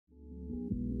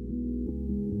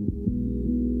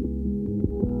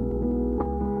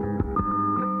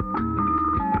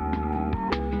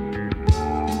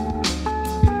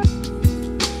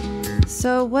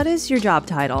So what is your job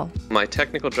title? My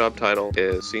technical job title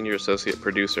is Senior Associate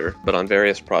Producer, but on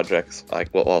various projects, I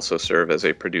will also serve as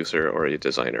a producer or a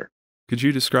designer. Could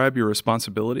you describe your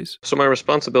responsibilities? So my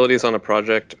responsibilities on a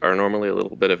project are normally a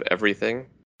little bit of everything.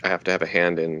 I have to have a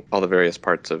hand in all the various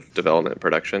parts of development and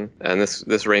production. And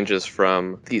this ranges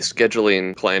from the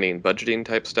scheduling, planning, budgeting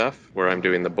type stuff, where I'm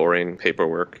doing the boring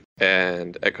paperwork.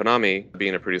 And at Konami,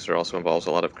 being a producer also involves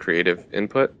a lot of creative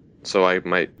input. So I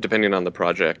might, depending on the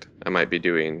project, I might be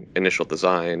doing initial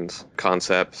designs,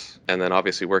 concepts, and then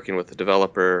obviously working with the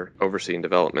developer, overseeing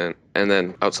development. And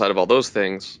then outside of all those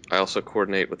things, I also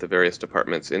coordinate with the various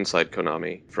departments inside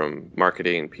Konami, from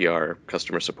marketing, PR,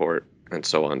 customer support, and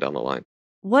so on down the line.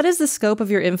 What is the scope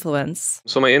of your influence?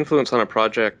 So my influence on a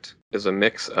project is a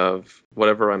mix of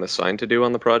whatever I'm assigned to do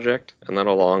on the project, and then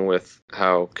along with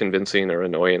how convincing or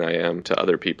annoying I am to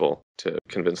other people to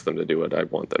convince them to do what I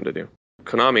want them to do.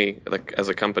 Konami, as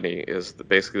a company, is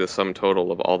basically the sum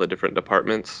total of all the different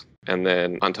departments, and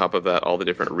then on top of that, all the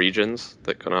different regions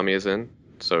that Konami is in.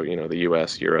 So, the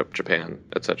US, Europe, Japan,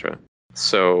 etc.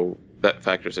 So that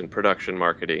factors in production,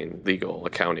 marketing, legal,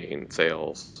 accounting,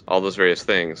 sales, all those various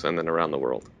things, and then around the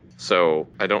world. So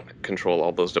I don't control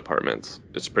all those departments.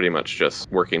 It's pretty much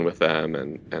just working with them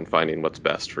and finding what's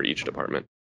best for each department.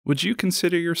 Would you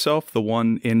consider yourself the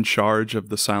one in charge of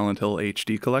the Silent Hill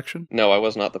HD collection? No, I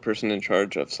was not the person in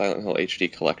charge of Silent Hill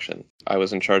HD collection. I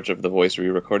was in charge of the voice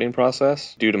re-recording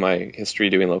process. Due to my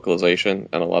history doing localization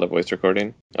and a lot of voice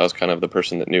recording, I was kind of the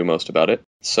person that knew most about it.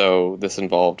 So this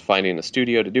involved finding a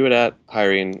studio to do it at,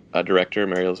 hiring a director,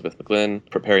 Mary Elizabeth McGlynn,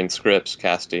 preparing scripts,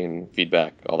 casting,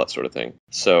 feedback, all that sort of thing.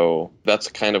 So that's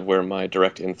kind of where my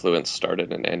direct influence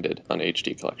started and ended on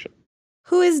HD collection.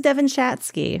 Who is Devin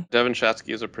Shatsky? Devin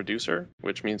Shatsky is a producer,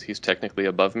 which means he's technically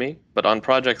above me. But on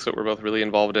projects that we're both really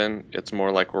involved in, it's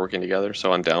more like we're working together.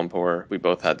 So on Downpour, we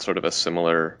both had sort of a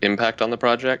similar impact on the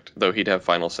project, though he'd have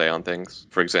final say on things.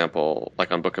 For example,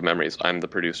 like on Book of Memories, I'm the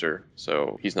producer,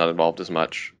 so he's not involved as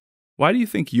much. Why do you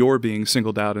think you're being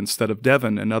singled out instead of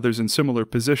Devin and others in similar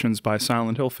positions by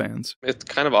Silent Hill fans? It's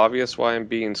kind of obvious why I'm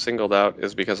being singled out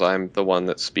is because I'm the one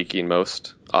that's speaking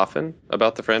most often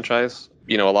about the franchise.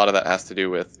 A lot of that has to do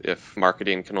with if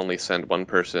marketing can only send one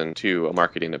person to a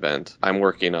marketing event. I'm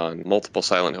working on multiple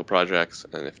Silent Hill projects,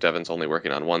 and if Devin's only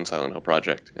working on one Silent Hill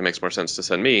project, it makes more sense to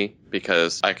send me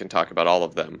because I can talk about all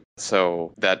of them.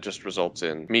 So that just results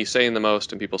in me saying the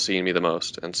most and people seeing me the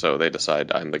most, and so they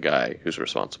decide I'm the guy who's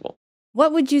responsible.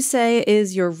 What would you say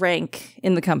is your rank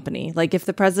in the company? Like, if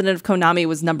the president of Konami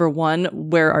was number one,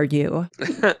 where are you?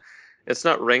 It's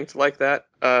not ranked like that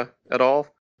at all.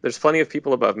 There's plenty of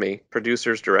people above me,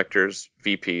 producers, directors,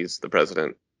 VPs, the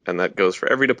president, and that goes for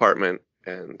every department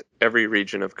and every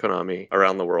region of Konami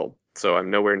around the world. So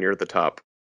I'm nowhere near the top.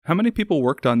 How many people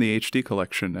worked on the HD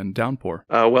collection and Downpour?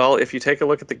 Well, if you take a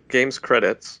look at the game's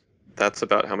credits, that's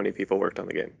about how many people worked on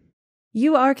the game.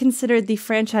 You are considered the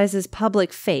franchise's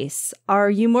public face.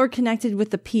 Are you more connected with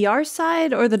the PR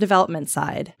side or the development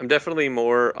side? I'm definitely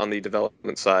more on the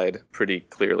development side, pretty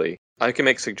clearly. I can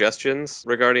make suggestions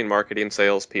regarding marketing,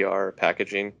 sales, PR,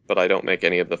 packaging, but I don't make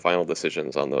any of the final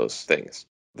decisions on those things.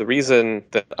 The reason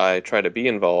that I try to be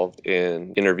involved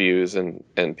in interviews and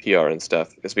PR and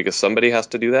stuff is because somebody has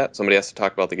to do that. Somebody has to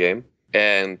talk about the game.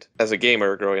 And as a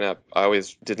gamer growing up, I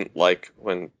always didn't like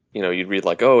when you'd read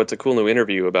like, oh, it's a cool new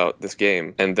interview about this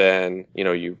game. And then,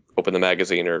 you open the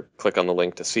magazine or click on the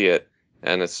link to see it.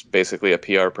 And it's basically a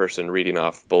PR person reading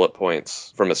off bullet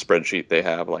points from a spreadsheet they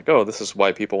have, like, oh, this is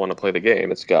why people want to play the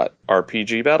game. It's got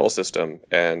RPG battle system,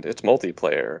 and it's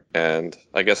multiplayer, and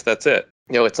I guess that's it.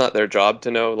 It's not their job to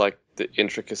know, like, the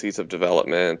intricacies of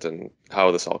development and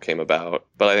how this all came about,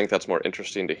 but I think that's more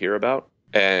interesting to hear about.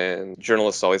 And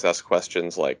journalists always ask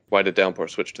questions like, why did Downpour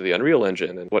switch to the Unreal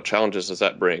Engine, and what challenges does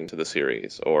that bring to the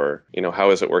series? Or,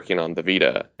 how is it working on the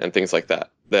Vita, and things like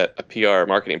that a PR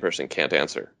marketing person can't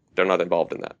answer. They're not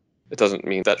involved in that. It doesn't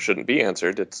mean that shouldn't be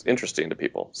answered. It's interesting to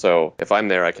people. So if I'm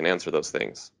there, I can answer those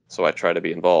things. So I try to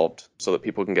be involved so that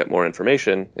people can get more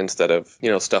information instead of,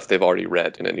 stuff they've already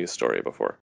read in a news story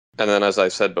before. And then, as I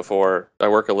said before, I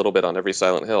work a little bit on every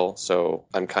Silent Hill, so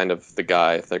I'm kind of the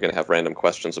guy if they're going to have random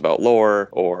questions about lore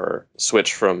or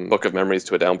switch from Book of Memories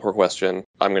to a Downpour question,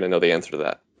 I'm going to know the answer to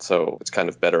that. So it's kind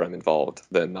of better I'm involved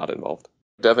than not involved.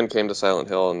 Devin came to Silent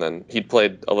Hill, and then he'd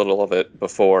played a little of it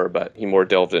before, but he more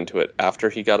delved into it after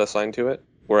he got assigned to it,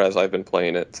 whereas I've been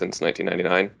playing it since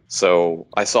 1999. So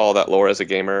I saw all that lore as a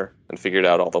gamer and figured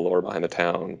out all the lore behind the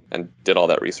town and did all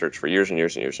that research for years and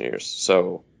years and years and years.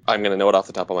 So I'm going to know it off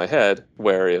the top of my head,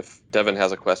 where if Devin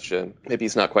has a question, maybe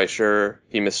he's not quite sure,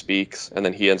 he misspeaks, and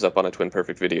then he ends up on a Twin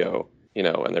Perfect video.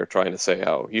 and they're trying to say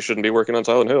how you shouldn't be working on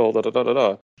Silent Hill, da da da da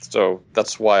da. So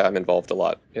that's why I'm involved a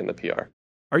lot in the PR.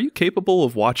 Are you capable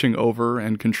of watching over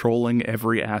and controlling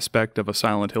every aspect of a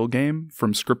Silent Hill game,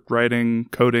 from script writing,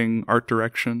 coding, art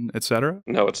direction, etc.?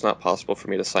 No, it's not possible for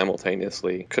me to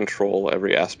simultaneously control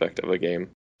every aspect of a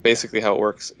game. Basically how it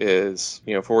works is,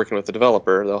 if we're working with a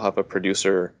developer, they'll have a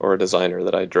producer or a designer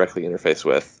that I directly interface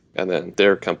with, and then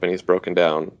their company's broken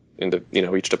down into,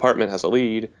 each department has a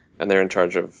lead, and they're in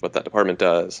charge of what that department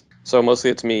does. So mostly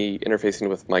it's me interfacing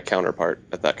with my counterpart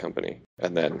at that company.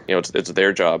 And then, it's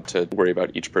their job to worry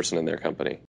about each person in their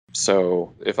company.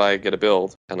 So if I get a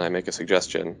build and I make a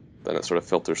suggestion, then it sort of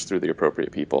filters through the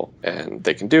appropriate people. And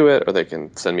they can do it, or they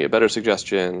can send me a better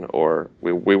suggestion, or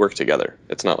we work together.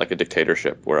 It's not like a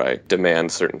dictatorship where I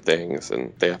demand certain things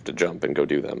and they have to jump and go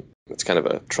do them. It's kind of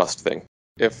a trust thing.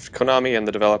 If Konami and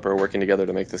the developer are working together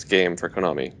to make this game for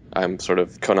Konami, I'm sort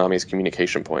of Konami's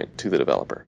communication point to the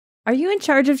developer. Are you in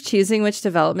charge of choosing which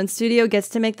development studio gets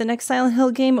to make the next Silent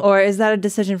Hill game, or is that a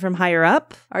decision from higher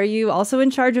up? Are you also in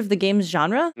charge of the game's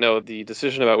genre? No, the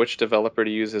decision about which developer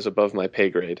to use is above my pay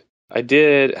grade. I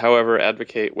did, however,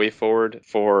 advocate way forward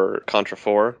for Contra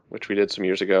 4, which we did some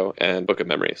years ago, and Book of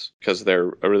Memories, because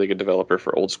they're a really good developer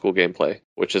for old school gameplay,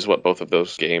 which is what both of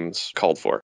those games called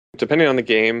for. Depending on the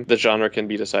game, the genre can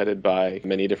be decided by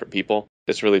many different people.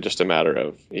 It's really just a matter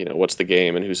of, what's the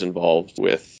game and who's involved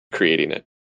with creating it.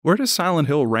 Where does Silent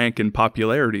Hill rank in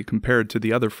popularity compared to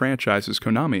the other franchises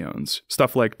Konami owns?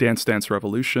 Stuff like Dance Dance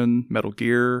Revolution, Metal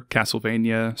Gear,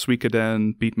 Castlevania,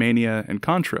 Suikoden, Beatmania, and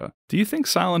Contra. Do you think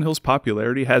Silent Hill's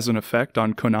popularity has an effect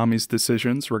on Konami's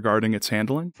decisions regarding its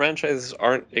handling? Franchises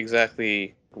aren't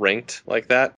exactly ranked like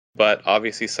that. But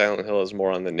obviously Silent Hill is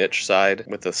more on the niche side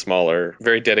with a smaller,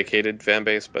 very dedicated fan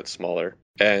base, but smaller.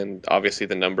 And obviously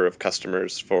the number of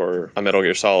customers for a Metal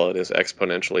Gear Solid is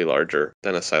exponentially larger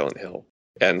than a Silent Hill.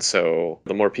 And so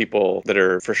the more people that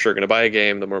are for sure going to buy a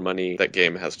game, the more money that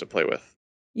game has to play with.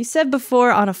 You said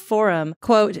before on a forum,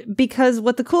 quote, because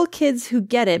what the cool kids who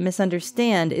get it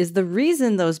misunderstand is the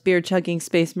reason those beer-chugging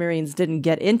Space Marines didn't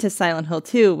get into Silent Hill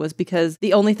 2 was because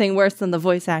the only thing worse than the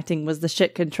voice acting was the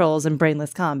shit controls and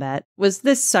brainless combat. Was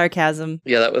this sarcasm?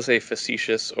 Yeah, that was a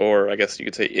facetious, or I guess you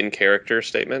could say in-character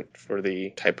statement for the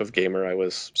type of gamer I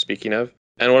was speaking of.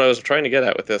 And what I was trying to get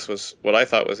at with this was what I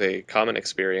thought was a common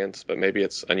experience, but maybe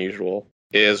it's unusual,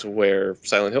 is where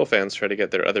Silent Hill fans try to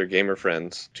get their other gamer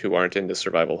friends who aren't into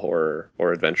survival horror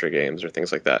or adventure games or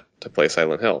things like that to play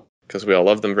Silent Hill, because we all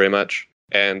love them very much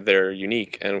and they're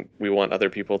unique and we want other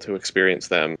people to experience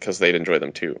them because they'd enjoy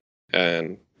them too.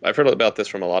 And I've heard about this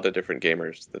from a lot of different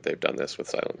gamers that they've done this with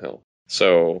Silent Hill.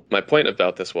 So my point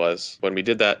about this was, when we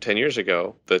did that 10 years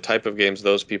ago, the type of games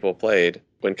those people played,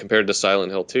 when compared to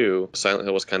Silent Hill 2, Silent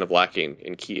Hill was kind of lacking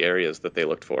in key areas that they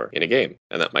looked for in a game,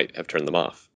 and that might have turned them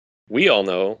off. We all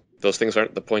know those things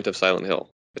aren't the point of Silent Hill.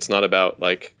 It's not about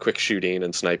quick shooting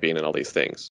and sniping and all these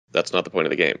things. That's not the point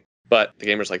of the game. But the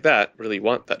gamers like that really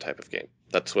want that type of game.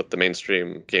 That's what the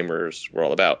mainstream gamers were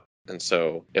all about. And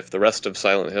so if the rest of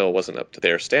Silent Hill wasn't up to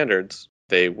their standards,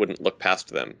 they wouldn't look past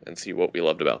them and see what we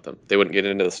loved about them. They wouldn't get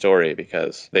into the story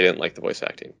because they didn't like the voice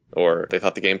acting, or they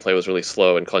thought the gameplay was really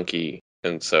slow and clunky,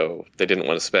 and so they didn't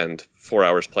want to spend 4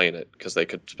 hours playing it because they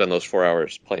could spend those 4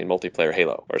 hours playing multiplayer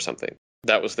Halo or something.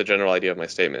 That was the general idea of my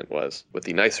statement, was with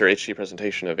the nicer HD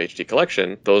presentation of HD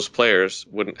Collection, those players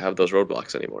wouldn't have those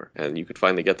roadblocks anymore. And you could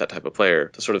finally get that type of player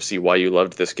to sort of see why you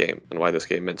loved this game and why this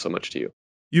game meant so much to you.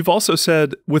 You've also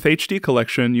said, with HD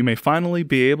Collection, you may finally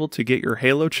be able to get your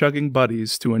Halo-chugging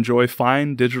buddies to enjoy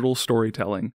fine digital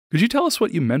storytelling. Could you tell us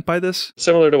what you meant by this?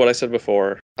 Similar to what I said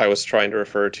before, I was trying to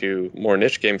refer to more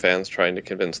niche game fans trying to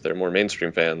convince their more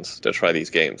mainstream fans to try these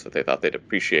games that they thought they'd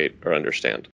appreciate or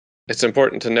understand. It's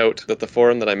important to note that the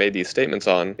forum that I made these statements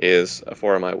on is a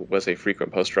forum I was a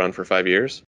frequent poster on for 5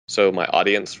 years. So my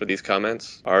audience for these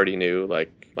comments already knew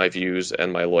my views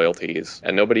and my loyalties.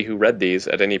 And nobody who read these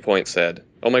at any point said,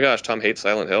 "Oh my gosh, Tom hates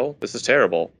Silent Hill? This is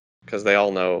terrible." Because they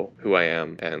all know who I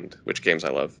am and which games I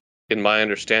love. In my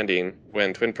understanding,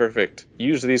 when Twin Perfect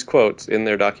used these quotes in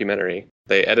their documentary,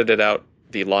 they edited out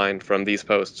the line from these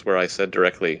posts where I said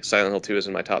directly, Silent Hill 2 is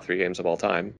in my top 3 games of all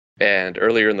time. And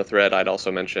earlier in the thread, I'd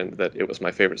also mentioned that it was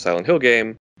my favorite Silent Hill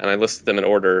game, and I listed them in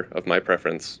order of my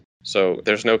preference. So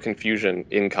there's no confusion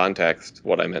in context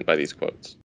what I meant by these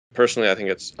quotes. Personally, I think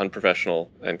it's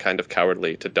unprofessional and kind of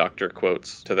cowardly to doctor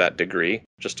quotes to that degree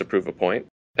just to prove a point,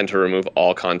 and to remove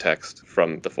all context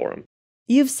from the forum.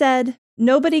 You've said,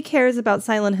 nobody cares about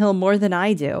Silent Hill more than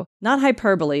I do. Not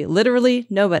hyperbole, literally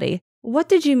nobody. What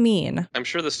did you mean? I'm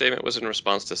sure the statement was in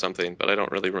response to something, but I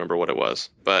don't really remember what it was.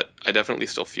 But I definitely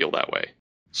still feel that way.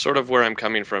 Sort of where I'm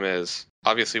coming from is,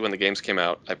 obviously when the games came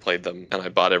out, I played them, and I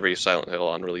bought every Silent Hill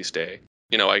on release day.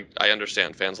 I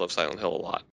understand fans love Silent Hill a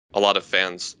lot. A lot of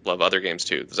fans love other games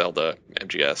too, Zelda,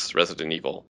 MGS, Resident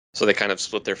Evil. So they kind of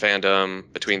split their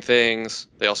fandom between things.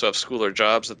 They also have school or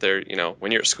jobs that they're,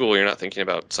 when you're at school, you're not thinking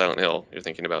about Silent Hill, you're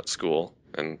thinking about school.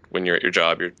 And when you're at your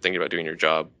job, you're thinking about doing your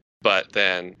job. But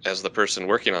then, as the person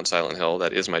working on Silent Hill,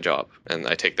 that is my job, and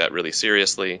I take that really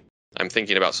seriously. I'm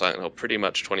thinking about Silent Hill pretty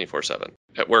much 24/7.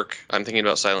 At work, I'm thinking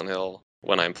about Silent Hill.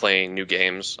 When I'm playing new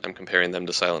games, I'm comparing them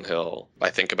to Silent Hill.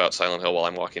 I think about Silent Hill while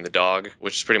I'm walking the dog,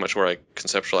 which is pretty much where I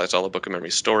conceptualized all the Book of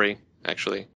Memories story,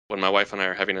 actually. When my wife and I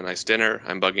are having a nice dinner,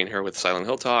 I'm bugging her with Silent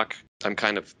Hill talk. I'm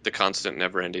kind of the constant,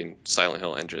 never-ending Silent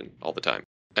Hill engine all the time.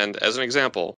 And as an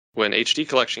example, when HD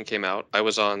Collection came out, I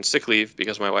was on sick leave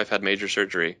because my wife had major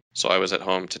surgery, so I was at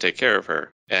home to take care of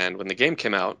her. And when the game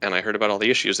came out and I heard about all the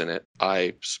issues in it,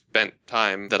 I spent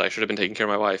time that I should have been taking care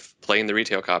of my wife playing the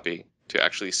retail copy to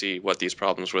actually see what these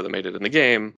problems were that made it in the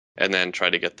game, and then try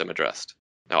to get them addressed.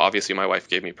 Now, obviously, my wife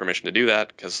gave me permission to do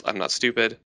that because I'm not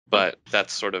stupid, but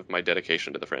that's sort of my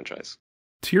dedication to the franchise.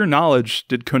 To your knowledge,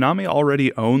 did Konami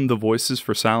already own the voices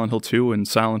for Silent Hill 2 and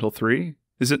Silent Hill 3?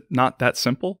 Is it not that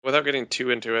simple? Without getting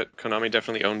too into it, Konami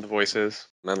definitely owned the voices.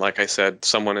 And like I said,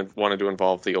 someone had wanted to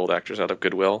involve the old actors out of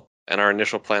goodwill, and our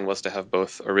initial plan was to have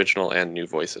both original and new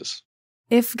voices.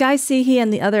 If Guy Seehee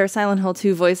and the other Silent Hill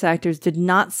 2 voice actors did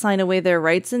not sign away their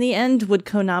rights in the end, would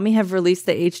Konami have released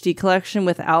the HD collection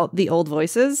without the old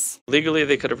voices? Legally,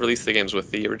 they could have released the games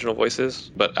with the original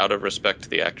voices, but out of respect to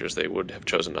the actors, they would have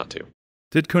chosen not to.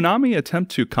 Did Konami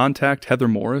attempt to contact Heather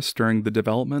Morris during the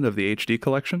development of the HD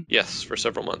collection? Yes, for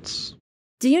several months.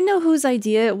 Do you know whose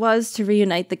idea it was to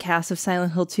reunite the cast of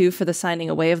Silent Hill 2 for the signing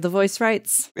away of the voice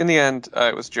rights? In the end,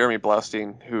 it was Jeremy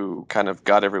Blaustein who kind of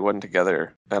got everyone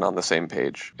together and on the same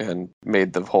page and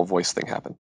made the whole voice thing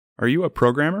happen. Are you a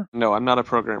programmer? No, I'm not a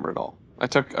programmer at all. I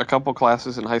took a couple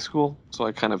classes in high school, so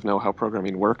I kind of know how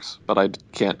programming works, but I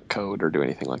can't code or do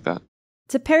anything like that.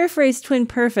 To paraphrase Twin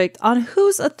Perfect, on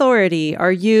whose authority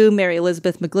are you, Mary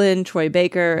Elizabeth McGlynn, Troy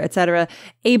Baker, etc.,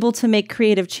 able to make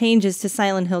creative changes to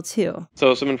Silent Hill 2?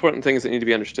 So some important things that need to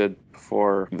be understood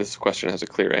before this question has a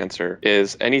clear answer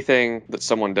is anything that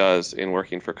someone does in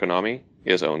working for Konami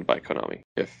is owned by Konami.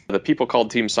 If the people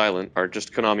called Team Silent are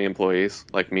just Konami employees,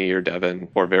 like me or Devin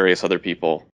or various other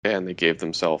people, and they gave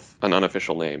themselves an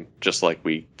unofficial name, just like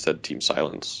we said Team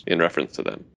Silence in reference to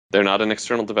them. They're not an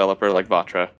external developer like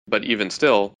Vatra, but even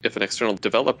still, if an external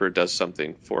developer does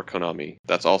something for Konami,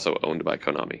 that's also owned by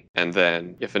Konami. And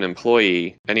then, if an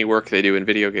employee, any work they do in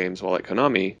video games while at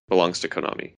Konami belongs to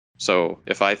Konami. So,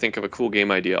 if I think of a cool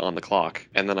game idea on the clock,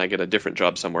 and then I get a different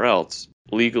job somewhere else,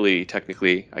 legally,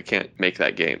 technically, I can't make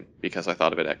that game because I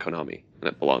thought of it at Konami, and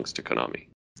it belongs to Konami.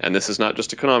 And this is not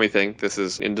just a Konami thing, this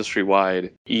is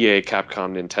industry-wide, EA,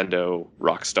 Capcom, Nintendo,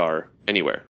 Rockstar,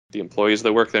 anywhere. The employees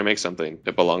that work there make something,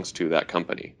 it belongs to that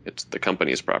company. It's the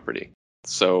company's property.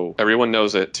 So everyone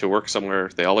knows it. To work somewhere,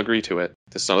 they all agree to it.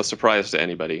 It's not a surprise to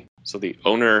anybody. So the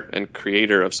owner and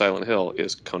creator of Silent Hill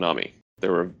is Konami.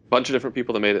 There were a bunch of different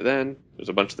people that made it then. There's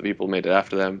a bunch of the people who made it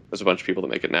after them. There's a bunch of people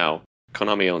that make it now.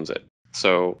 Konami owns it.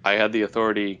 So I had the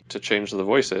authority to change the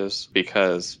voices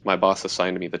because my boss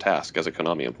assigned me the task as a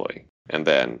Konami employee. And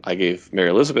then I gave Mary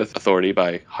Elizabeth authority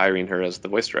by hiring her as the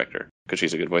voice director, because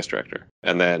she's a good voice director.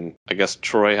 And then I guess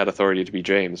Troy had authority to be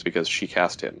James because she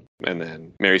cast him. And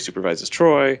then Mary supervises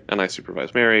Troy, and I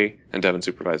supervise Mary, and Devin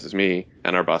supervises me,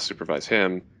 and our boss supervises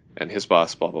him, and his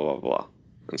boss, blah, blah, blah, blah,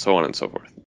 and so on and so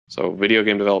forth. So video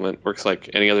game development works like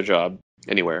any other job,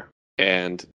 anywhere.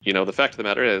 And, the fact of the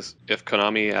matter is, if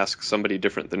Konami asks somebody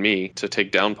different than me to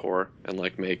take Downpour and,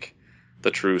 make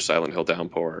the true Silent Hill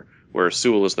Downpour, where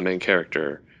Sewell is the main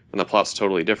character, and the plot's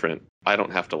totally different, I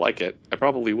don't have to like it. I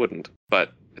probably wouldn't,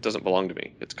 but it doesn't belong to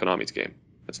me. It's Konami's game.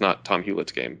 It's not Tomm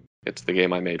Hulett's game. It's the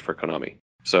game I made for Konami.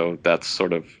 So that's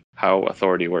sort of how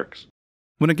authority works.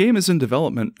 When a game is in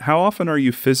development, how often are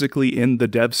you physically in the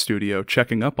dev studio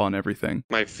checking up on everything?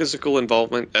 My physical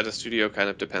involvement at a studio kind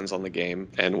of depends on the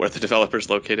game and where the developer's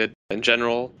located. In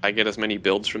general, I get as many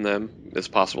builds from them as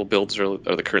possible. Builds are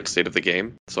the current state of the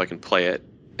game, so I can play it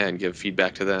and give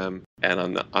feedback to them. And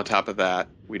on top of that,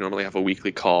 we normally have a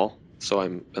weekly call, so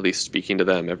I'm at least speaking to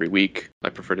them every week. I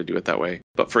prefer to do it that way.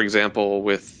 But for example,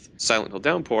 with Silent Hill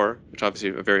Downpour, which obviously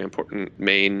is a very important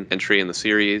main entry in the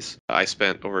series, I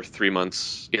spent over 3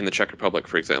 months in the Czech Republic,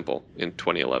 for example, in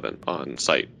 2011 on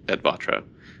site at Vatra.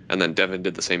 And then Devin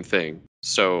did the same thing.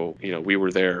 So, we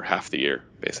were there half the year,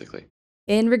 basically.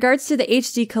 In regards to the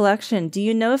HD collection, do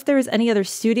you know if there was any other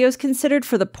studios considered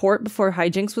for the port before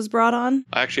Hijinks was brought on?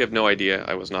 I actually have no idea.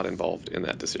 I was not involved in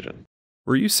that decision.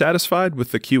 Were you satisfied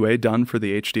with the QA done for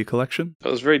the HD collection? I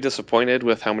was very disappointed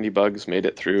with how many bugs made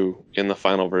it through in the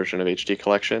final version of HD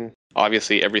collection.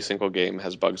 Obviously, every single game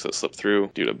has bugs that slip through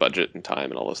due to budget and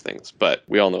time and all those things, but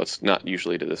we all know it's not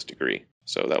usually to this degree,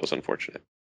 so that was unfortunate.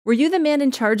 Were you the man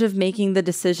in charge of making the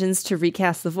decisions to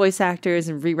recast the voice actors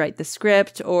and rewrite the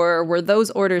script, or were those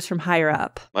orders from higher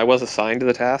up? I was assigned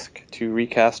the task to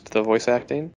recast the voice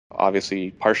acting,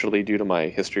 obviously partially due to my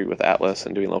history with Atlas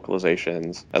and doing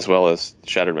localizations, as well as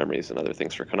Shattered Memories and other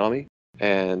things for Konami,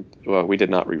 and we did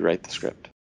not rewrite the script.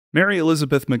 Mary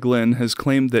Elizabeth McGlynn has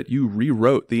claimed that you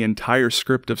rewrote the entire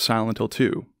script of Silent Hill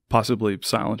 2, possibly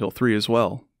Silent Hill 3 as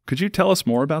well. Could you tell us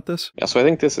more about this? Yeah, so I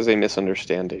think this is a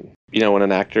misunderstanding. When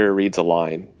an actor reads a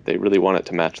line, they really want it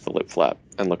to match the lip flap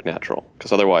and look natural,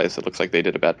 because otherwise it looks like they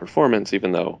did a bad performance,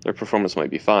 even though their performance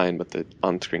might be fine, but the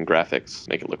on-screen graphics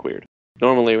make it look weird.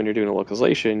 Normally, when you're doing a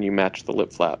localization, you match the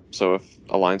lip flap. So if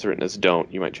a line's written as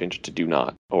don't, you might change it to do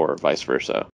not, or vice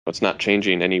versa. It's not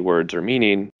changing any words or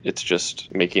meaning, it's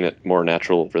just making it more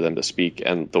natural for them to speak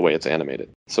and the way it's animated.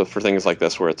 So for things like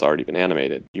this where it's already been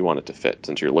animated, you want it to fit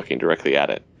since you're looking directly at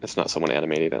it. It's not someone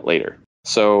animating it later.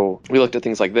 So we looked at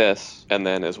things like this, and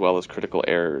then as well as critical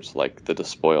errors like the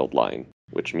despoiled line,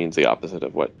 which means the opposite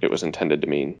of what it was intended to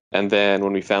mean. And then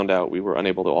when we found out we were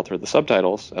unable to alter the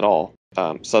subtitles at all,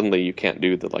 suddenly you can't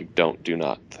do the don't, do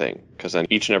not thing, because then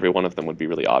each and every one of them would be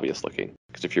really obvious looking.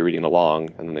 Because if you're reading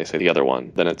along and then they say the other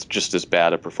one, then it's just as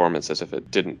bad a performance as if it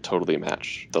didn't totally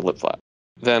match the lip flap.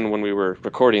 Then when we were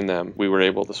recording them, we were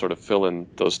able to sort of fill in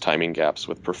those timing gaps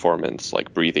with performance,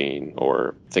 like breathing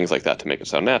or things like that to make it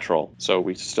sound natural. So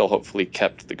we still hopefully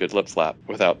kept the good lip flap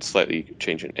without slightly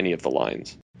changing any of the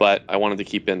lines. But I wanted to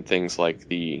keep in things like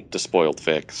the despoiled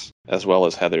fix, as well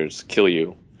as Heather's kill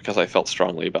you, because I felt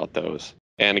strongly about those.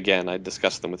 And again, I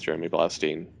discussed them with Jeremy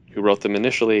Blaustein, who wrote them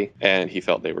initially, and he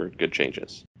felt they were good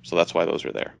changes. So that's why those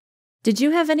are there. Did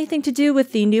you have anything to do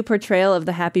with the new portrayal of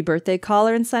the Happy Birthday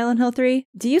caller in Silent Hill 3?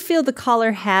 Do you feel the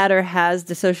caller had or has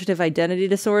dissociative identity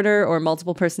disorder or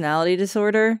multiple personality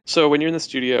disorder? So when you're in the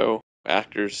studio,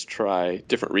 actors try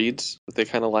different reads that they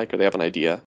kind of like, or they have an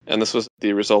idea. And this was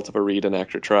the result of a read an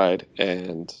actor tried,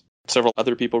 and several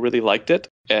other people really liked it.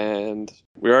 And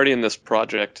we're already in this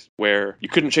project where you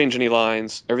couldn't change any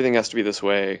lines. Everything has to be this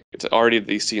way. It's already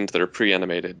these scenes that are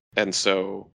pre-animated. And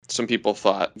so some people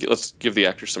thought, let's give the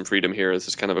actors some freedom here. This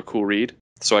is kind of a cool read.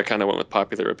 So I kind of went with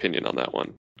popular opinion on that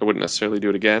one. I wouldn't necessarily do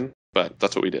it again, but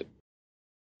that's what we did.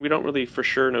 We don't really for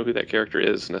sure know who that character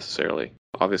is necessarily.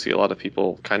 Obviously, a lot of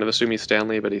people kind of assume he's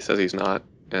Stanley, but he says he's not.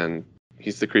 And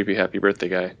he's the creepy happy birthday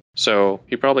guy. So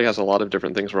he probably has a lot of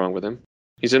different things wrong with him.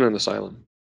 He's in an asylum.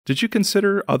 Did you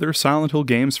consider other Silent Hill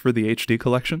games for the HD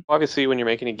collection? Obviously, when you're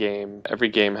making a game, every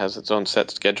game has its own set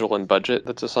schedule and budget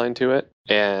that's assigned to it.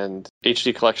 And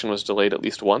HD collection was delayed at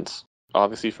least once,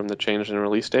 obviously from the change in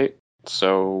release date.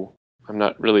 So I'm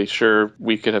not really sure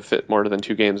we could have fit more than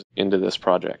 2 games into this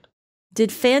project. Did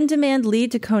fan demand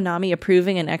lead to Konami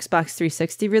approving an Xbox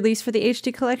 360 release for the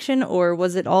HD collection, or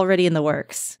was it already in the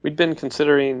works? We'd been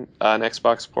considering an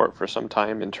Xbox port for some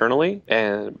time internally,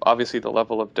 and obviously the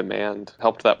level of demand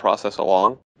helped that process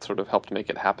along, sort of helped make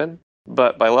it happen.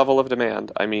 But by level of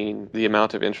demand, I mean the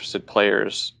amount of interested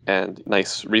players and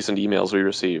nice recent emails we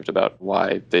received about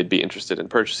why they'd be interested in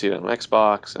purchasing it on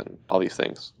Xbox and all these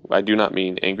things. I do not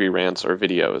mean angry rants or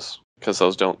videos, because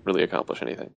those don't really accomplish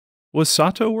anything. Was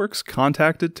Sato Works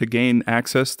contacted to gain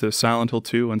access to Silent Hill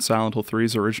 2 and Silent Hill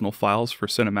 3's original files for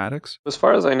cinematics? As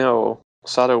far as I know,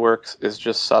 Sato Works is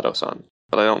just Sato-san,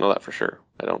 but I don't know that for sure.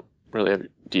 I don't really have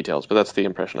details, but that's the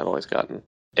impression I've always gotten.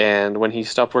 And when he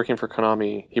stopped working for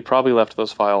Konami, he probably left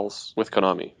those files with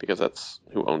Konami, because that's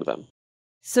who owned them.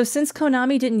 So since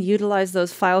Konami didn't utilize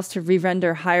those files to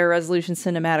re-render higher resolution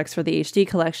cinematics for the HD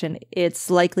collection, it's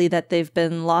likely that they've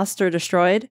been lost or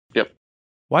destroyed? Yep.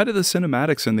 Why do the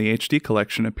cinematics in the HD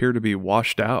collection appear to be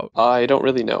washed out? I don't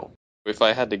really know. If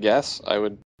I had to guess, I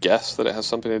would guess that it has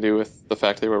something to do with the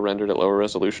fact they were rendered at lower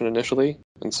resolution initially,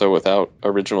 and so without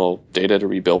original data to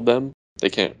rebuild them, they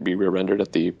can't be re-rendered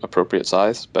at the appropriate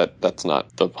size, but that's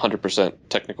not the 100%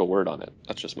 technical word on it.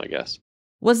 That's just my guess.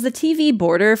 Was the TV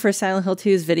border for Silent Hill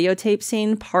 2's videotape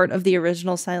scene part of the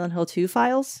original Silent Hill 2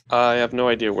 files? I have no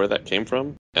idea where that came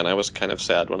from, and I was kind of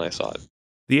sad when I saw it.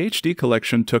 The HD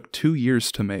collection took 2 years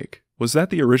to make. Was that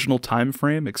the original time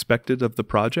frame expected of the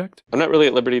project? I'm not really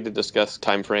at liberty to discuss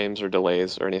timeframes or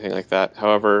delays or anything like that.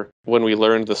 However, when we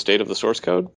learned the state of the source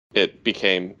code, it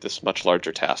became this much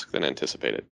larger task than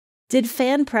anticipated. Did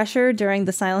fan pressure during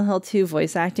the Silent Hill 2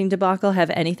 voice acting debacle have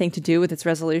anything to do with its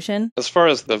resolution? As far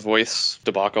as the voice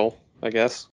debacle, I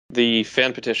guess, the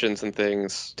fan petitions and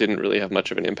things didn't really have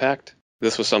much of an impact.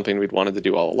 This was something we'd wanted to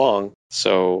do all along,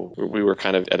 so we were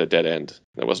kind of at a dead end.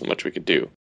 There wasn't much we could do.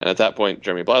 And at that point,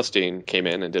 Jeremy Blaustein came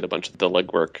in and did a bunch of the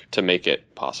legwork to make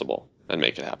it possible and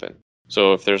make it happen.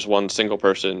 So if there's one single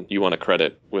person you want to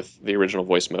credit with the original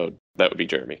voice mode, that would be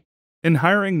Jeremy. In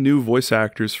hiring new voice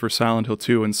actors for Silent Hill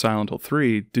 2 and Silent Hill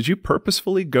 3, did you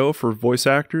purposefully go for voice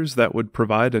actors that would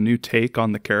provide a new take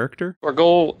on the character? Our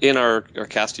goal in our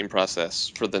casting process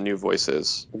for the new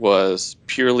voices was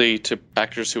purely to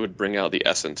actors who would bring out the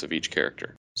essence of each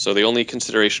character. So the only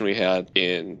consideration we had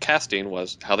in casting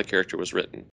was how the character was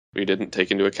written. We didn't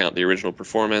take into account the original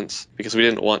performance because we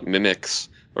didn't want mimics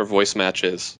or voice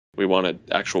matches. We wanted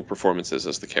actual performances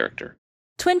as the character.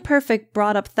 Twin Perfect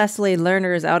brought up Thessaly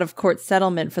Lerner's out-of-court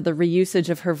settlement for the reusage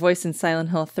of her voice in Silent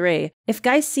Hill 3. If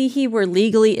Guy Seehee were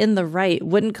legally in the right,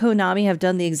 wouldn't Konami have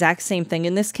done the exact same thing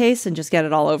in this case and just get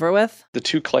it all over with? The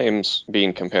two claims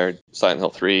being compared, Silent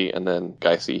Hill 3 and then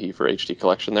Guy Seehee for HD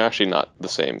Collection, they're actually not the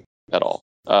same at all.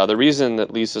 The reason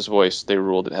that Lisa's voice, they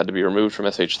ruled it had to be removed from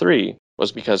SH3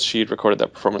 was because she had recorded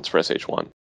that performance for SH1.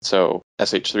 So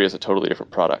SH3 is a totally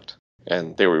different product.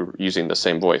 And they were using the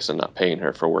same voice and not paying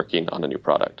her for working on a new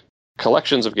product.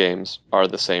 Collections of games are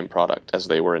the same product as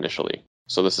they were initially.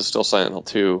 So this is still Silent Hill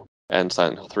 2 and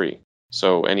Silent Hill 3.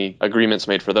 So any agreements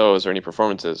made for those or any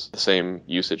performances, the same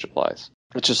usage applies.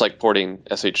 It's just like porting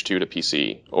SH2 to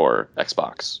PC or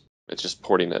Xbox. It's just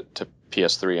porting it to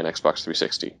PS3 and Xbox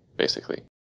 360, basically.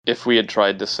 If we had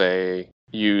tried to, say,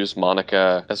 use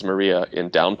Monica as Maria in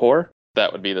Downpour,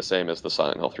 that would be the same as the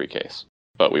Silent Hill 3 case.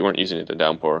 But we weren't using it in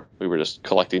Downpour. We were just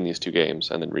collecting these two games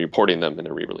and then reporting them in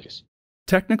a re-release.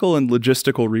 Technical and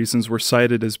logistical reasons were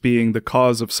cited as being the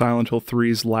cause of Silent Hill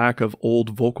 3's lack of old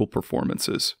vocal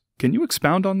performances. Can you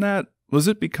expound on that? Was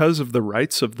it because of the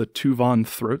rights of the Tuvan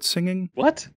throat singing?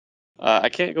 What? I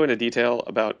can't go into detail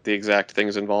about the exact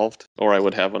things involved, or I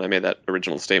would have when I made that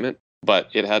original statement, but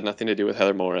it had nothing to do with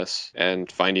Heather Morris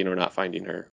and finding or not finding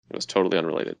her. It was totally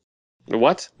unrelated.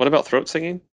 What? What about throat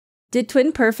singing? Did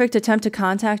Twin Perfect attempt to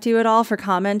contact you at all for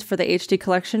comment for the HD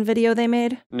Collection video they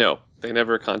made? No, they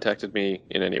never contacted me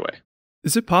in any way.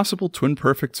 Is it possible Twin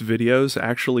Perfect's videos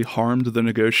actually harmed the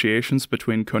negotiations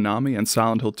between Konami and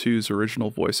Silent Hill 2's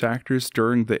original voice actors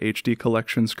during the HD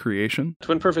Collection's creation?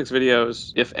 Twin Perfect's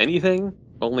videos, if anything,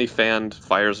 only fanned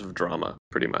fires of drama,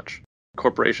 pretty much.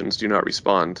 Corporations do not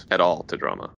respond at all to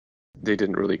drama. They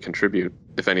didn't really contribute.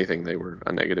 If anything, they were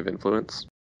a negative influence.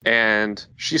 And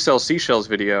She Sells Seashells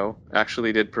video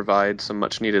actually did provide some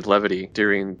much-needed levity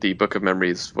during the Book of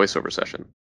Memories voiceover session.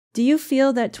 Do you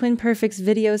feel that Twin Perfect's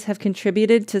videos have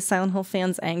contributed to Silent Hill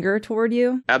fans' anger toward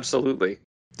you? Absolutely.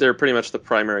 They're pretty much the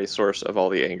primary source of all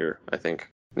the anger, I think.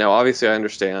 Now, obviously, I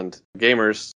understand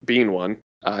gamers, being one,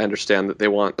 I understand that they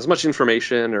want as much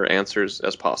information or answers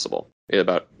as possible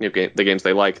about the games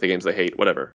they like, the games they hate,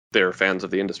 whatever. They're fans of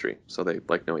the industry, so they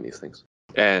like knowing these things.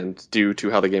 And due to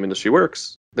how the game industry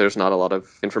works, there's not a lot of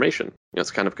information.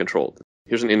 It's kind of controlled.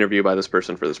 Here's an interview by this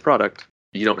person for this product.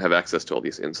 You don't have access to all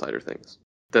these insider things.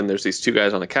 Then there's these two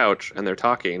guys on a couch, and they're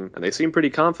talking, and they seem pretty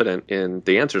confident in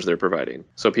the answers they're providing.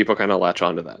 So people kind of latch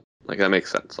onto that. Like, that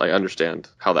makes sense. I understand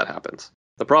how that happens.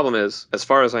 The problem is, as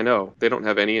far as I know, they don't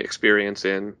have any experience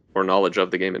in or knowledge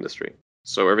of the game industry.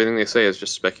 So everything they say is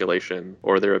just speculation,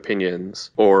 or their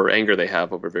opinions, or anger they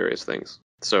have over various things.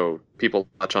 So people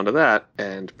latch onto that,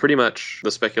 and pretty much the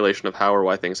speculation of how or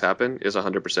why things happen is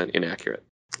 100% inaccurate.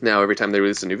 Now, every time they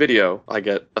release a new video, I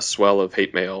get a swell of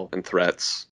hate mail and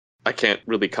threats. I can't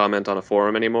really comment on a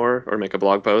forum anymore or make a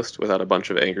blog post without a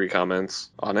bunch of angry comments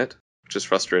on it, which is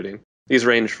frustrating. These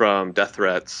range from death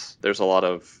threats. There's a lot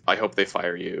of, I hope they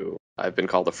fire you. I've been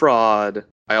called a fraud.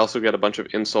 I also get a bunch of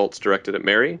insults directed at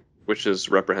Mary, which is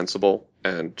reprehensible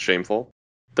and shameful.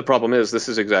 The problem is, this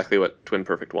is exactly what Twin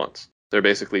Perfect wants. They're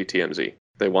basically TMZ.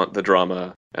 They want the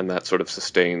drama, and that sort of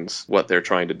sustains what they're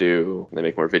trying to do. They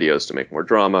make more videos to make more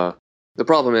drama. The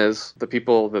problem is, the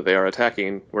people that they are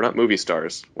attacking, we're not movie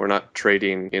stars. We're not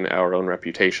trading in our own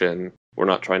reputation. We're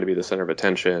not trying to be the center of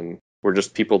attention. We're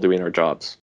just people doing our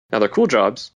jobs. Now, they're cool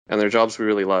jobs, and they're jobs we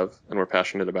really love and we're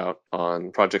passionate about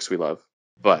on projects we love.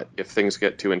 But if things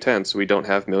get too intense, we don't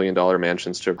have million-dollar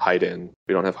mansions to hide in.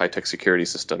 We don't have high-tech security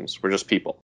systems. We're just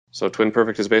people. So Twin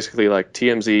Perfect is basically like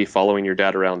TMZ following your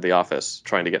dad around the office,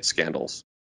 trying to get scandals.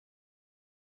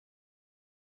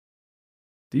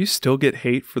 Do you still get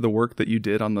hate for the work that you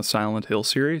did on the Silent Hill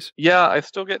series? Yeah, I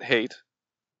still get hate.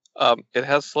 It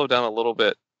has slowed down a little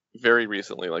bit very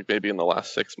recently, like maybe in the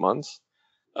last 6 months.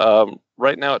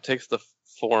 Right now it takes the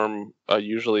form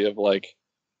usually of like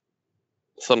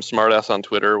some smartass on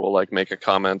Twitter will like make a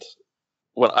comment.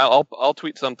 Well, I'll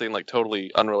tweet something like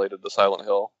totally unrelated to Silent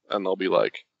Hill, and they'll be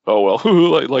like, "Oh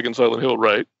well, like in Silent Hill,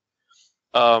 right?"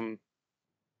 And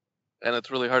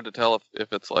it's really hard to tell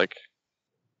if it's like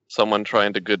someone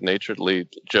trying to good-naturedly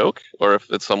joke or if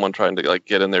it's someone trying to like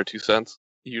get in their 2 cents.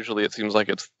 Usually it seems like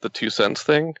it's the 2 cents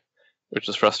thing, which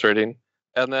is frustrating.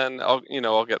 And then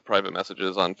I'll get private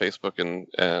messages on Facebook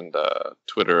and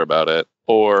Twitter about it,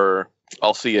 or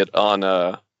I'll see it on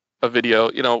a video.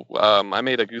 I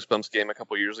made a Goosebumps game a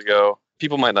couple years ago.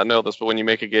 People might not know this, but when you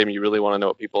make a game, you really want to know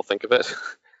what people think of it.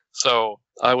 So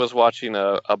I was watching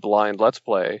a blind Let's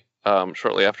Play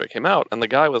shortly after it came out, and the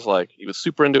guy was like, he was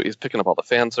super into it. He's picking up all the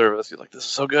fan service. He's like, this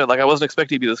is so good. Like, I wasn't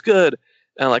expecting it to be this good.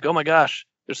 And I'm like, oh my gosh,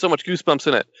 there's so much Goosebumps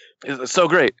in it. It's so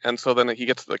great. And so then he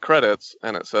gets to the credits,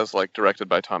 and it says like directed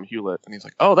by Tomm Hulett, and he's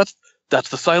like, oh, that's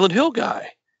the Silent Hill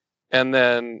guy. And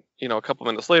then a couple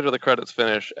minutes later, the credits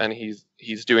finish, and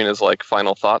he's doing his like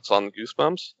final thoughts on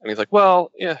Goosebumps, and he's like,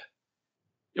 well, yeah,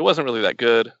 it wasn't really that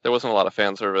good. There wasn't a lot of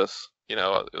fan service.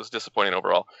 It was disappointing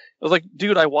overall. I was like,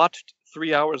 dude, I watched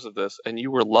 3 hours of this and you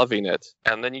were loving it.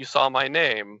 And then you saw my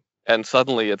name and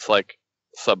suddenly it's like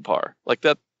subpar. Like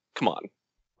that, come on.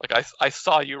 Like I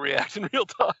saw you react in real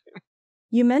time.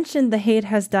 You mentioned the hate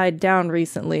has died down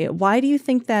recently. Why do you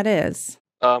think that is?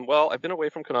 Well, I've been away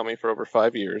from Konami for over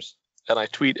 5 years and I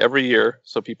tweet every year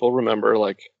so people remember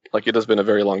like it has been a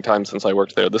very long time since I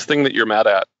worked there. This thing that you're mad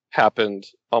at happened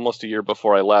almost a year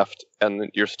before I left and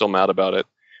you're still mad about it.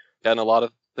 And a lot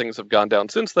of things have gone down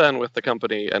since then with the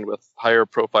company and with higher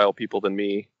profile people than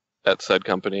me at said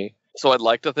company. So I'd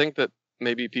like to think that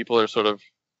maybe people are sort of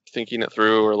thinking it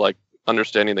through or like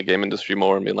understanding the game industry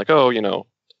more and being like, oh,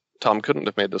 Tom couldn't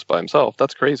have made this by himself.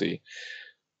 That's crazy.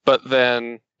 But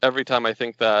then every time I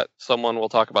think that, someone will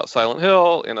talk about Silent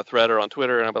Hill in a thread or on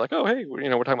Twitter, and I'll be like, oh, hey, we're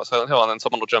talking about Silent Hill. And then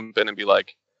someone will jump in and be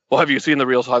like, well, have you seen the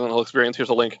real Silent Hill experience? Here's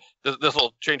a link. This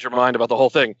will change your mind about the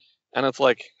whole thing. And it's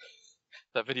like,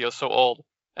 that video is so old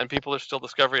and people are still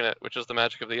discovering it, which is the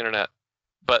magic of the internet.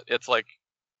 But it's like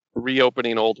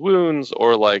reopening old wounds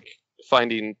or like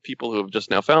finding people who have just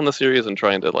now found the series and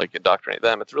trying to like indoctrinate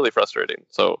them. It's really frustrating.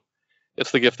 So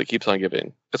it's the gift that keeps on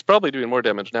giving. It's probably doing more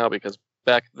damage now because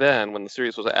back then when the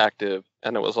series was active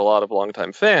and it was a lot of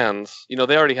longtime fans,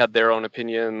 they already had their own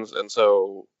opinions. And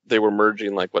so they were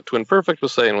merging like what Twin Perfect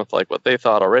was saying with like what they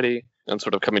thought already and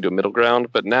sort of coming to a middle ground.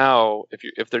 But now,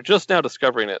 if they're just now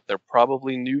discovering it, they're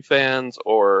probably new fans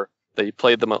or they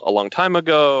played them a long time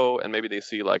ago and maybe they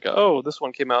see like, oh, this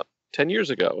one came out 10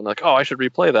 years ago and like, oh, I should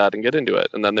replay that and get into it.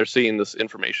 And then they're seeing this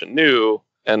information new.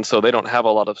 And so they don't have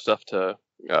a lot of stuff to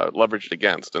leverage it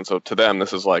against. And so to them,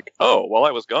 this is like, oh, while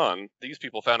I was gone, these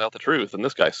people found out the truth and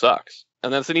this guy sucks.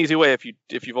 And that's an easy way if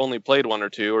you've only played one or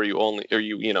two or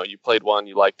you played one,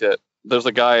 you liked it. There's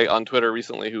a guy on Twitter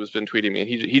recently who's been tweeting me, and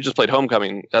he just played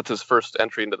Homecoming. That's his first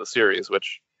entry into the series,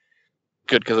 which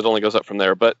good because it only goes up from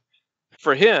there. But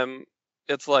for him,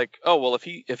 it's like, oh well, if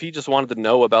he just wanted to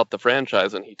know about the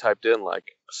franchise and he typed in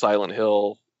like Silent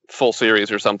Hill full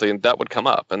series or something, that would come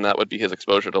up, and that would be his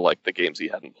exposure to like the games he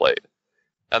hadn't played,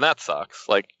 and that sucks.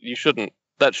 Like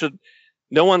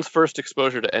no one's first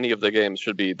exposure to any of the games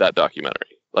should be that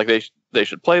documentary. Like they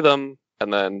should play them,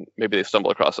 and then maybe they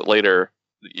stumble across it later.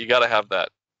 You got to have that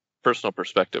personal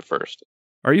perspective first.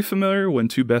 Are you familiar when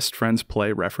Two Best Friends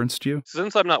Play referenced you?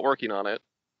 Since I'm not working on it,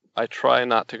 I try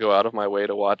not to go out of my way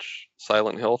to watch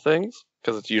Silent Hill things,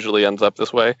 because it usually ends up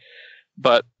this way.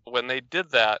 But when they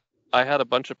did that, I had a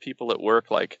bunch of people at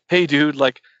work like, hey dude,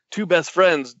 like Two Best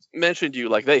Friends mentioned you,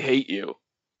 like they hate you.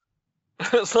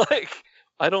 It's like,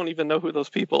 I don't even know who those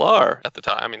people are at the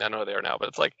time. I mean, I know they are now, but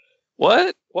it's like,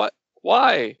 what?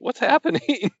 Why? What's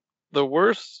happening? The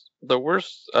worst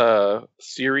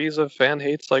series of fan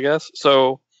hates, I guess.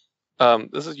 So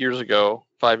this is years ago,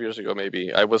 5 years ago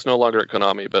maybe. I was no longer at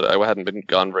Konami, but I hadn't been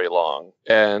gone very long.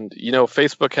 And,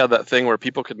 Facebook had that thing where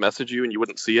people could message you and you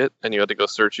wouldn't see it, and you had to go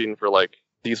searching for, like,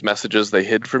 these messages they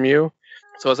hid from you.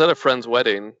 So I was at a friend's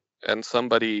wedding, and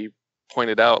somebody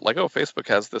pointed out, like, oh, Facebook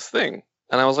has this thing.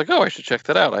 And I was like, oh, I should check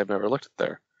that out. I've never looked at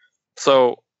there.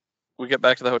 So we get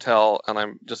back to the hotel, and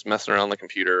I'm just messing around on the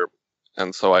computer.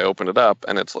 And so I opened it up,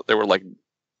 and there were like,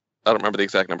 I don't remember the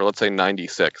exact number, let's say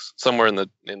 96, somewhere in the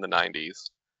 90s,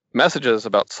 messages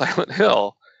about Silent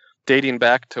Hill dating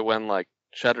back to when like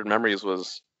Shattered Memories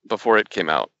was before it came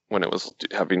out, when it was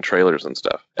having trailers and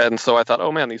stuff. And so I thought,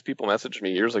 oh man, these people messaged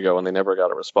me years ago and they never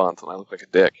got a response and I look like a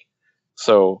dick.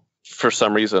 So for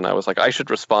some reason I was like, I should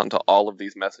respond to all of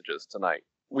these messages tonight.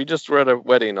 We just were at a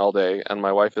wedding all day and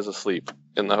my wife is asleep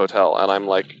in the hotel and I'm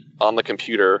like on the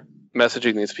computer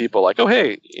messaging these people like, oh,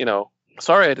 hey,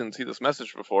 sorry I didn't see this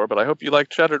message before, but I hope you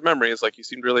liked Shattered Memories. Like, you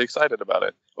seemed really excited about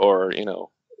it. Or,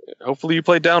 hopefully you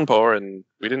played Downpour and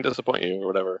we didn't disappoint you or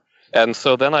whatever. And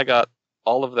so then I got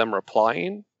all of them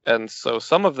replying. And so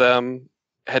some of them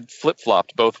had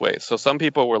flip-flopped both ways. So some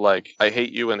people were like, I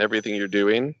hate you and everything you're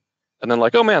doing. And then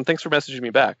like, oh man, thanks for messaging me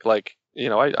back. Like,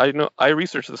 I know I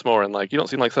researched this more and like, you don't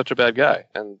seem like such a bad guy.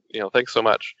 And, thanks so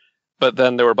much. But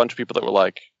then there were a bunch of people that were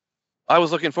like, I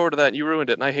was looking forward to that and you ruined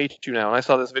it and I hate you now. And I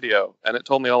saw this video and it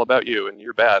told me all about you and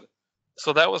you're bad.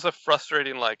 So that was a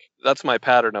frustrating, like, that's my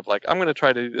pattern of like, I'm going to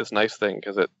try to do this nice thing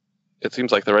because it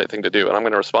seems like the right thing to do. And I'm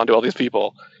going to respond to all these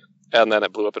people. And then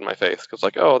it blew up in my face because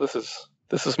like, oh, this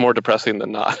is more depressing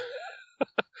than not.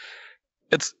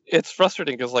 It's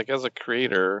frustrating because like as a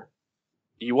creator,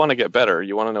 you want to get better.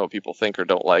 You want to know what people think or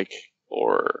don't like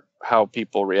or how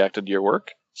people reacted to your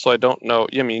work. So I don't know.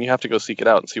 I mean, you have to go seek it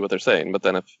out and see what they're saying. But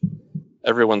then if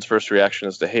everyone's first reaction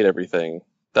is to hate everything,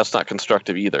 that's not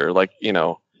constructive either. Like,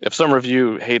 if some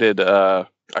review hated a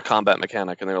combat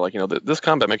mechanic and they were like, this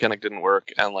combat mechanic didn't work.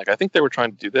 And like, I think they were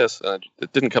trying to do this and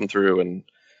it didn't come through. And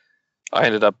I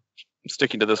ended up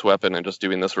sticking to this weapon and just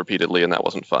doing this repeatedly. And that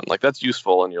wasn't fun. Like that's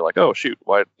useful. And you're like, oh shoot,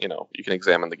 why, you can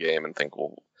examine the game and think,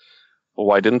 well,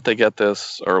 why didn't they get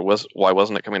this? Or why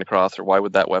wasn't it coming across? Or why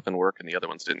would that weapon work and the other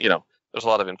ones didn't? There's a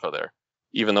lot of info there.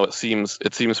 Even though it seems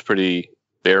pretty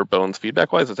bare bones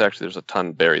feedback wise, there's a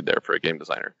ton buried there for a game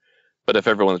designer. But if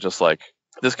everyone's just like,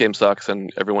 this game sucks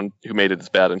and everyone who made it is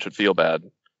bad and should feel bad,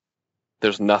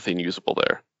 there's nothing usable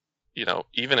there.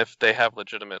 Even if they have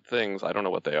legitimate things, I don't know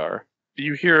what they are.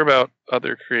 You hear about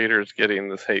other creators getting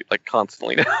this hate like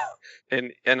constantly now.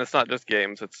 and it's not just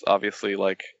games, it's obviously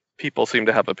like people seem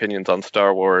to have opinions on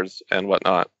Star Wars and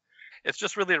whatnot. It's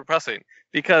just really depressing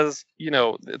because,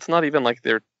 it's not even like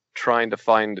they're trying to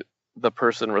find the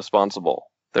person responsible.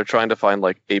 They're trying to find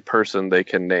like a person they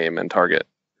can name and target.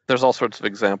 There's all sorts of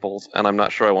examples, and I'm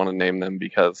not sure I want to name them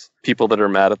because people that are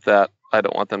mad at that, I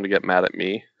don't want them to get mad at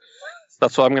me.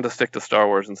 That's why I'm going to stick to Star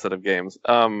Wars instead of games.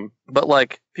 But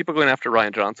like people going after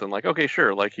Rian Johnson, like, okay,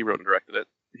 sure, like he wrote and directed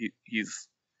it. He's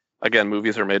again,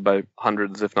 movies are made by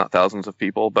hundreds, if not thousands of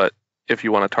people, but if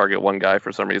you want to target one guy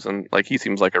for some reason, like he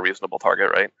seems like a reasonable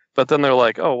target, right? But then they're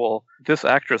like, oh, well, this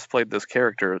actress played this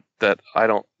character that I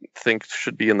don't think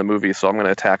should be in the movie, so I'm going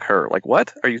to attack her. Like,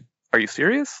 what? Are you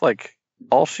serious? Like,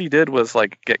 all she did was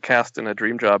like get cast in a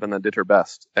dream job and then did her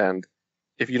best. And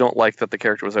if you don't like that the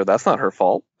character was there, that's not her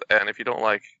fault. And if you don't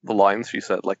like the lines she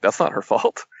said, like that's not her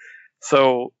fault.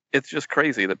 So it's just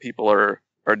crazy that people are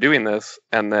doing this.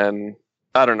 And then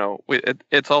I don't know.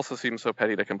 It also seems so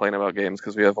petty to complain about games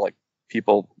because we have like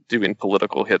people doing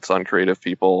political hits on creative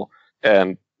people,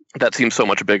 and that seems so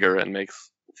much bigger and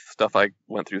makes stuff I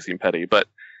went through seem petty. But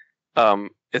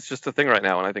it's just a thing right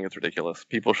now, and I think it's ridiculous.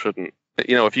 People shouldn't.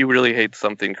 If you really hate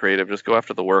something creative, just go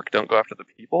after the work. Don't go after the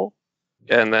people.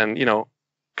 And then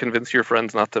convince your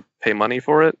friends not to pay money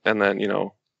for it, and then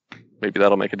maybe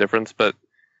that'll make a difference. But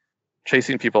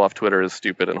chasing people off Twitter is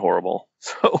stupid and horrible.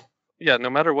 So yeah, no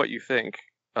matter what you think,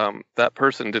 that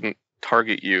person didn't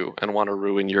target you and want to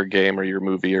ruin your game or your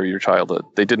movie or your childhood.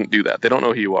 They didn't do that. They don't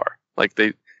know who you are. Like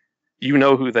you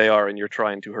know who they are, and you're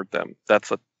trying to hurt them.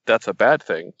 That's a bad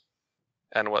thing.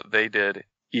 And what they did,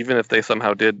 even if they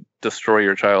somehow did destroy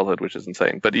your childhood, which is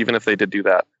insane, but even if they did do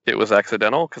that, it was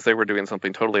accidental because they were doing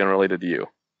something totally unrelated to you.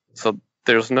 So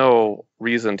there's no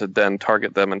reason to then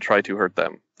target them and try to hurt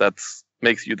them. That's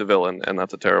makes you the villain, and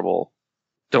that's a terrible.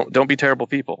 Don't be terrible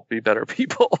people. Be better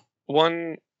people.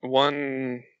 One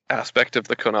aspect of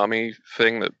the Konami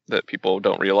thing that people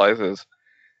don't realize is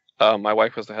my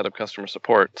wife was the head of customer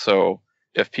support. So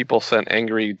if people sent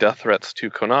angry death threats to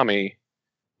Konami,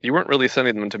 you weren't really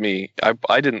sending them to me.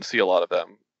 I didn't see a lot of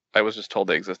them. I was just told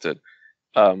they existed.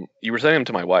 You were sending them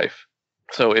to my wife.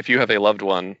 So if you have a loved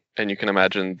one and you can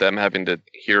imagine them having to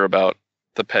hear about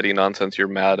the petty nonsense you're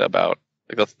mad about,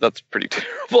 like that's pretty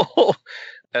terrible.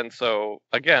 And so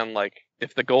again, like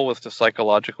if the goal was to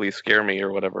psychologically scare me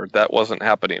or whatever, that wasn't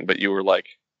happening, but you were like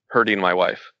hurting my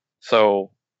wife.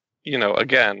 So,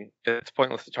 again, it's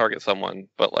pointless to target someone,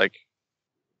 but like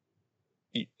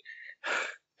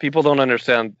people don't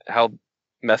understand how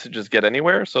messages get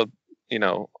anywhere. So,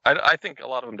 I think a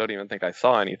lot of them don't even think I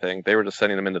saw anything. They were just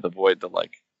sending them into the void to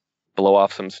like blow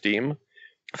off some steam.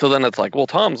 So then it's like, well,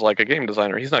 Tom's like a game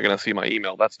designer. He's not going to see my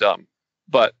email. That's dumb.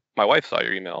 But my wife saw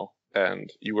your email, and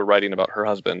you were writing about her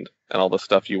husband and all the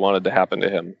stuff you wanted to happen to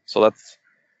him. So that's,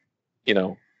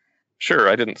 sure,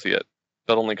 I didn't see it,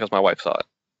 but only because my wife saw it.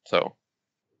 So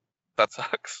that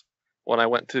sucks. When I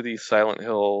went to the Silent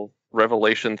Hill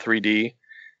Revelation 3D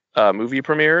movie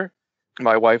premiere,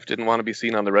 my wife didn't want to be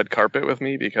seen on the red carpet with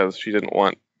me because she didn't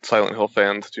want Silent Hill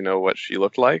fans to know what she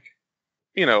looked like.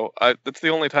 It's the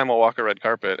only time I'll walk a red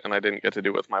carpet, and I didn't get to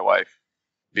do it with my wife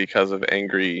because of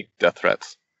angry death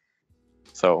threats.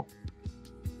 So,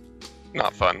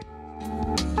 not fun.